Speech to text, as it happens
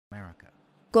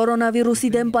Կորոնավիրուսի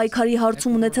դեմ պայքարի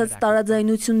հարցում ունեցած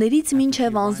տարաձայնություններից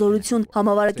մինչև անզորություն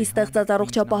համավարակի ստեղծած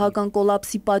առողջապահական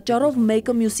կոլապսի պատճառով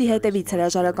մեկը մյուսի հետևից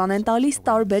հրաժարական են տալիս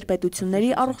տարբեր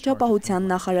պետությունների առողջապահության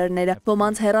նախարարները։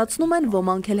 Ոմանց հեռացնում են,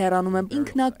 ոմանք էլ հեռանում են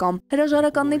ինքնակամ։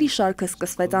 Հրաժարականների շարքը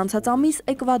սկսվեց անցած ամիս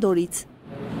Էկվադորից։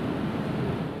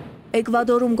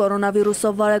 Էկվադորում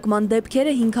կորոնավիրուսով վարակման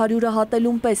դեպքերը 500-ը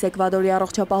հատելուն պես Էկվադորի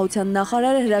առողջապահության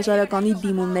նախարարը հրաժարականի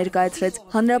դիմում ներկայացրեց։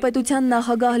 Հանրապետության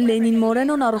նախագահ Լենին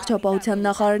Մորենոն առողջապահության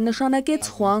նախարար նշանակեց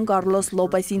Խուան Կարլոս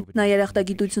Լոպեսին։ Նա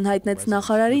երախտագիտություն հայտնեց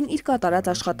նախարարին իր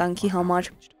կատարած աշխատանքի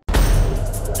համար։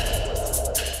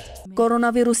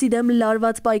 Կորոնավիրուսի դեմ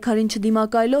լարված պայքարին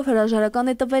չդիմակայելով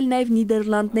հրաժարական է տվել նաև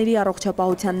Նիդերլանդների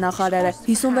առողջապահության նախարարը։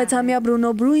 56-ամյա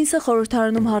Բրունո Բրուինսը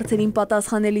խորհրդարանում հարցերին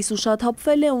պատասխանելիս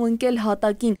ուշաթափվել է ու ընկել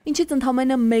հատակին, ինչից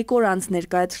ընդամենը 1 օր անց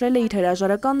ներկայացրել է իր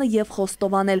հրաժարականը և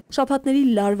խոստովանել։ Շաբաթների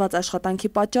լարված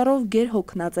աշխատանքի պատճառով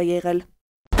գերհոգնած է եղել։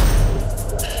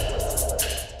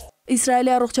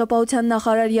 Իսրայելի առողջապահության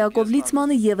նախարար Յակով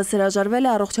Լիցմանը ևս հրաժարվել է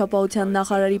առողջապահության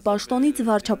նախարարի պաշտոնից,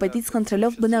 վարչապետից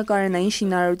խնդրելով բնակարանային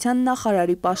շինարարության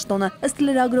նախարարի պաշտոնը։ Ըստ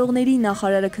լրագրողների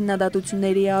նախարարը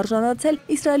քննադատությունների է արժանացել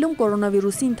Իսրայելում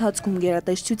կորոնավիրուսի ընթացքում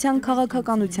գերատեսչության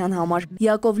քաղաքականության համար։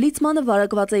 Յակով Լիցմանը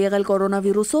վարակված է եղել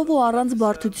կորոնավիրուսով ու առանց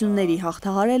բարդությունների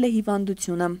հաղթահարել է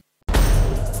հիվանդությունը։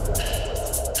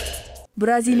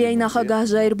 Բրազիլիայի նախագահ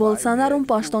Ժայր Բոլսոնարոն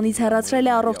պաշտոնից հեռացրել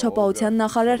է առողջապահության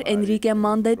նախարար Էնրիկե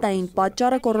Մանդետային,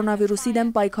 պատճառը կորոնավիրուսի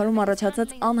դեմ պայքարում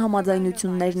առաջացած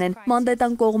անհամաձայնություններն են։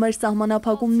 Մանդետան կողմ էր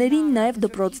սահմանափակումներին, նաև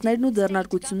դպրոցներն ու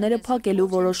ձեռնարկությունները փակելու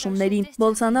որոշումներին։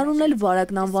 Բոլսոնարոն էլ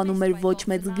վարակն անվանում էր ոչ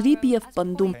մեծ գրիպ և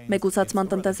պնդում,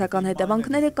 մեկուսացման տնտեսական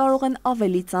հետևանքները կարող են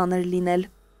ավելի ծանր լինել։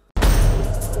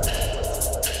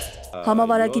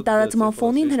 Համավարակի տարածման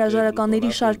ֆոնին հրաժարականների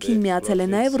շարքին միացել է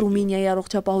նաև Ռումինիայի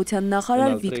առողջապահության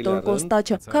նախարար Վիկտոր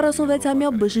Կոստաչը։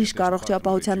 46-ամյա բժիշկ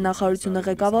առողջապահության նախարարությունը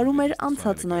ղեկավարում էր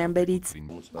անցած նոյեմբերից։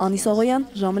 Անի Սողոյան,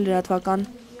 ժամը լրատվական։